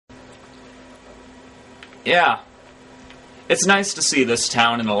yeah. It's nice to see this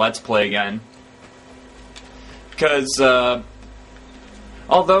town in a Let's Play again. Because,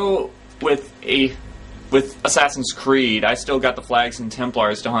 although with Assassin's Creed, I still got the Flags and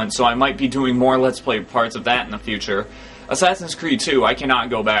Templars to hunt, so I might be doing more Let's Play parts of that in the future. Assassin's Creed 2, I cannot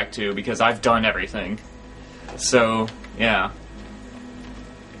go back to, because I've done everything. So, yeah.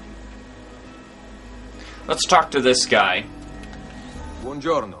 Let's talk to this guy.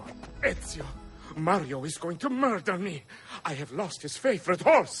 Buongiorno. Ezio, Mario is going to murder me. I have lost his favorite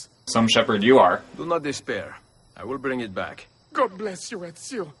horse. Some shepherd you are. Do not despair. I will bring it back. God bless you,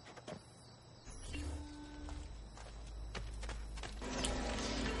 Ezio.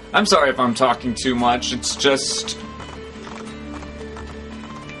 I'm sorry if I'm talking too much, it's just...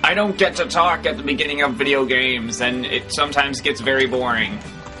 I don't get to talk at the beginning of video games, and it sometimes gets very boring.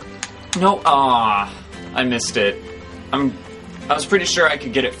 No, I missed it. I was pretty sure I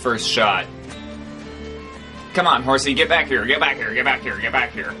could get it first shot. Come on, horsey, get back here, get back here, get back here, get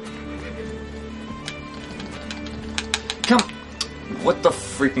back here. Come... What the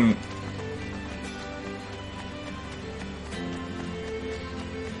freaking...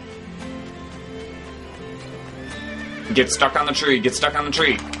 Get stuck on the tree, get stuck on the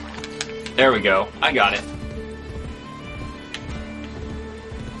tree. There we go, I got it.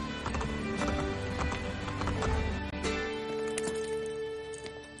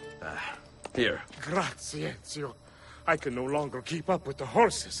 Here. Grazie, Ezio. I can no longer keep up with the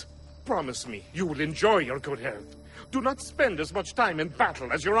horses. Promise me you will enjoy your good health. Do not spend as much time in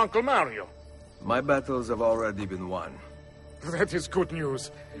battle as your Uncle Mario. My battles have already been won. That is good news.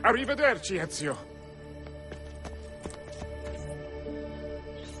 Arrivederci, Ezio.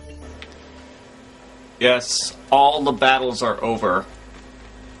 Yes, all the battles are over.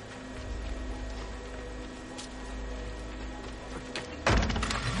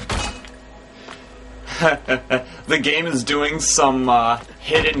 The game is doing some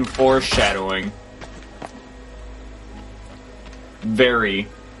hidden foreshadowing. Very.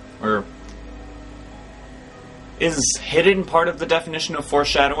 Or... Is hidden part of the definition of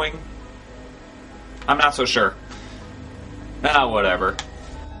foreshadowing? I'm not so sure. Whatever.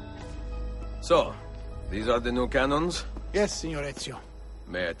 So, these are the new cannons? Yes, Signor Ezio.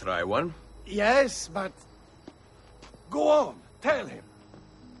 May I try one? Yes, but... Go on, tell him.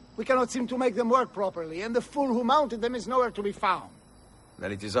 We cannot seem to make them work properly, and the fool who mounted them is nowhere to be found.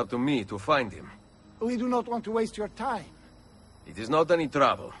 Then it is up to me to find him. We do not want to waste your time. It is not any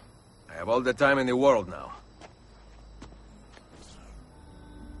trouble. I have all the time in the world now.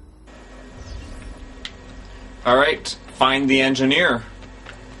 Alright, find the engineer.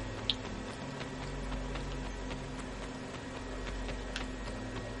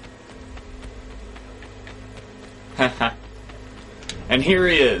 Haha. And here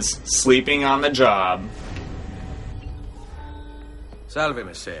he is, sleeping on the job. Salve,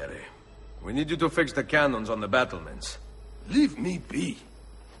 Messere. We need you to fix the cannons on the battlements. Leave me be.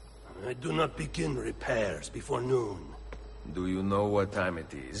 I do not begin repairs before noon. Do you know what time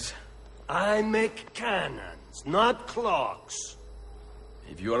it is? I make cannons, not clocks.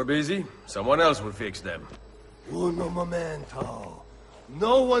 If you are busy, someone else will fix them. Uno momento.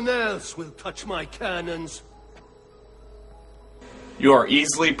 No one else will touch my cannons. You are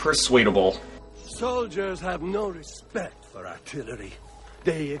easily persuadable. Soldiers have no respect for artillery.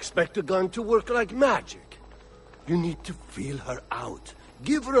 They expect a gun to work like magic. You need to feel her out.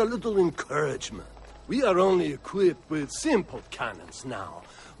 Give her a little encouragement. We are only equipped with simple cannons now,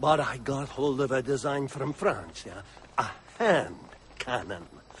 but I got hold of a design from France, yeah? A hand cannon.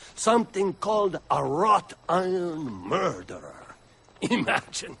 Something called a wrought iron murderer.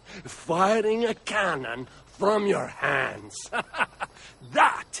 Imagine firing a cannon from your hands.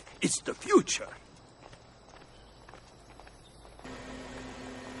 That is the future.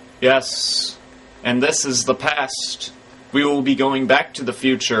 Yes, and this is the past. We will be going back to the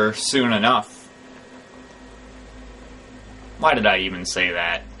future soon enough. Why did I even say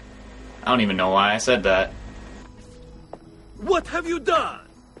that? I don't even know why I said that. What have you done?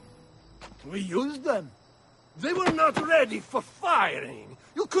 We used them. They were not ready for firing.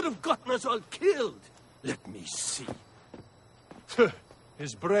 You could have gotten us all killed. Let me see.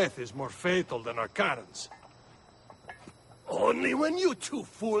 His breath is more fatal than our cannons. Only when you two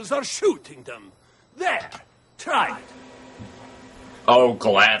fools are shooting them. There, try it. Oh,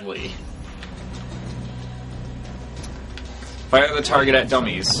 gladly. Fire the target at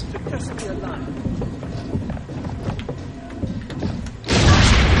dummies.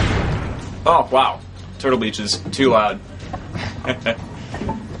 Oh, wow. Turtle Beach is too loud.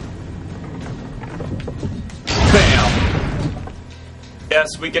 Bam!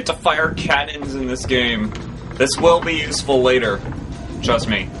 Yes, we get to fire cannons in this game. This will be useful later. Trust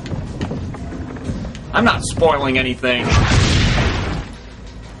me. I'm not spoiling anything.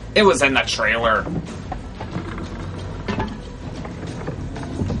 It was in the trailer.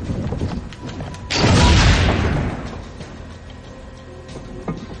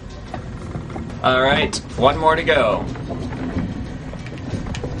 Alright, one more to go.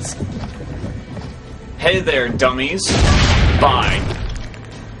 Hey there, dummies. Bye.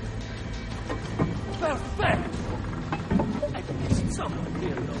 Perfect! At least someone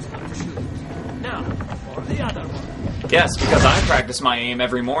here knows how to shoot. Now, for the other one. Yes, because I practice my aim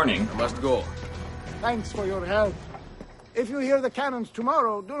every morning. I must go. Thanks for your help. If you hear the cannons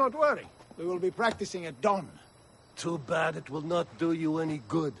tomorrow, do not worry. We will be practicing at dawn. Too bad it will not do you any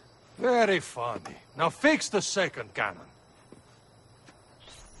good. Very funny. Now fix the second cannon.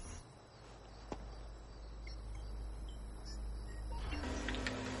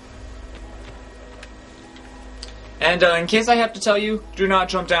 And in case I have to tell you, do not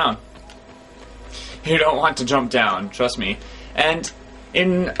jump down. You don't want to jump down, trust me. And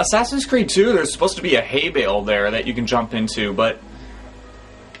in Assassin's Creed 2, there's supposed to be a hay bale there that you can jump into, but...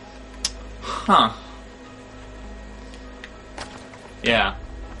 Huh. Yeah.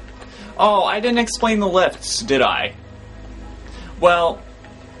 Oh, I didn't explain the lifts, did I? Well,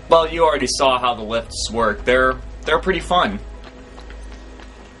 you already saw how the lifts work. They're pretty fun.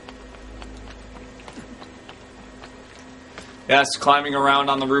 Yes, climbing around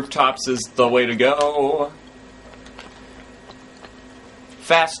on the rooftops is the way to go.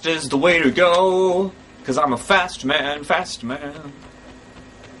 Fast is the way to go, 'cause I'm a fast man, fast man.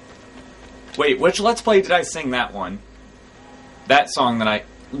 Wait, which Let's Play did I sing that one? That song that I...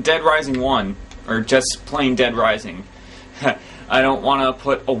 Dead Rising 1. Or just plain Dead Rising. I don't want to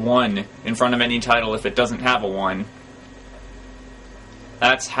put a 1 in front of any title if it doesn't have a 1.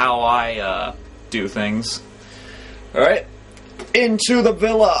 That's how I, do things. Alright. Into the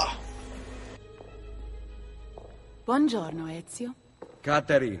villa! Buongiorno, Ezio.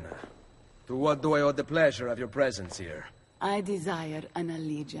 Caterina, to what do I owe the pleasure of your presence here? I desire an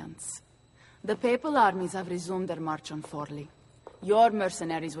allegiance. The papal armies have resumed their march on Forli. Your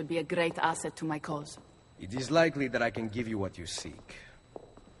mercenaries would be a great asset to my cause. It is likely that I can give you what you seek.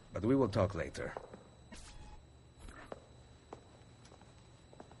 But we will talk later.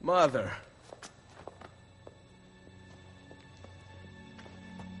 Mother.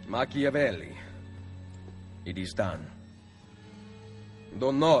 Machiavelli. It is done.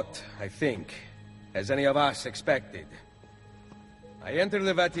 Though not, I think, as any of us expected. I entered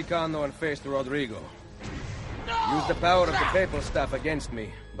the Vaticano and faced Rodrigo. Used the power of the papal staff against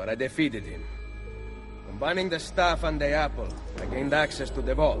me, but I defeated him. Combining the staff and the apple, I gained access to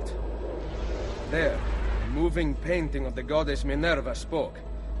the vault. There, a moving painting of the goddess Minerva spoke.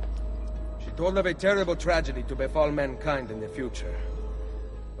 She told of a terrible tragedy to befall mankind in the future,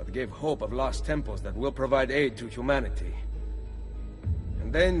 but gave hope of lost temples that will provide aid to humanity.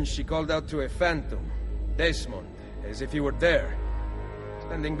 And then she called out to a phantom, Desmond, as if he were there,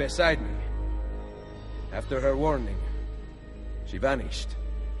 standing beside me. After her warning, she vanished.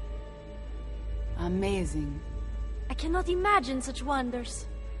 Amazing. I cannot imagine such wonders.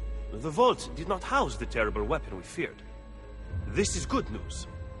 The vault did not house the terrible weapon we feared. This is good news.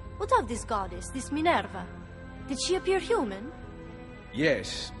 What of this goddess, this Minerva? Did she appear human?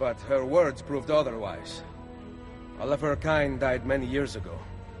 Yes, but her words proved otherwise. All of her kind died many years ago.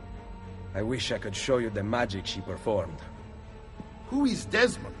 I wish I could show you the magic she performed. Who is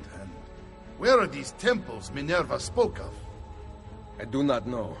Desmond, and where are these temples Minerva spoke of? I do not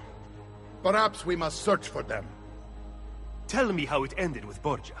know. Perhaps we must search for them. Tell me how it ended with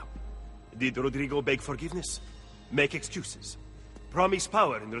Borgia. Did Rodrigo beg forgiveness? Make excuses? Promise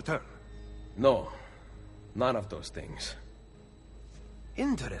power in return? No, none of those things.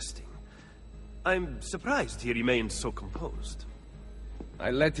 Interesting. I'm surprised he remained so composed.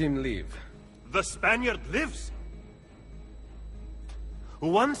 I let him leave. The Spaniard lives?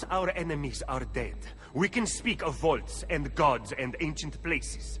 Once our enemies are dead, we can speak of vaults and gods and ancient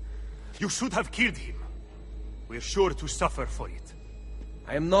places. You should have killed him. We're sure to suffer for it.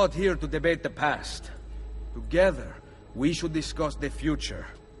 I am not here to debate the past. Together, we should discuss the future.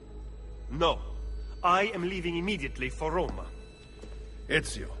 No. I am leaving immediately for Roma.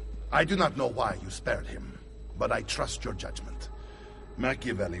 Ezio, I do not know why you spared him, but I trust your judgment.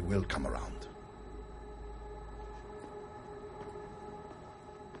 Machiavelli will come around.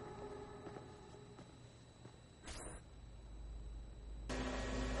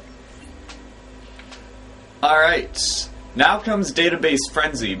 Alright, now comes database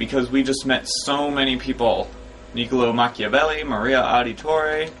frenzy because we just met so many people. Niccolo Machiavelli, Maria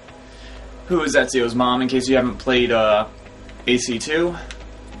Auditore, who is Ezio's mom, in case you haven't played AC2.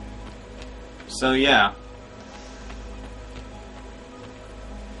 So yeah.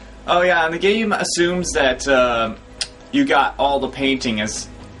 Oh yeah, and the game assumes that you got all the paintings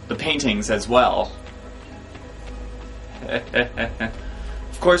as well.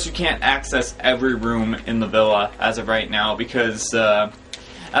 Of course, you can't access every room in the villa as of right now because out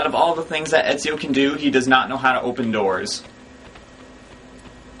of all the things that Ezio can do, he does not know how to open doors.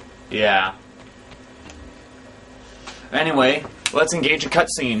 Yeah. Anyway, let's engage a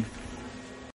cutscene.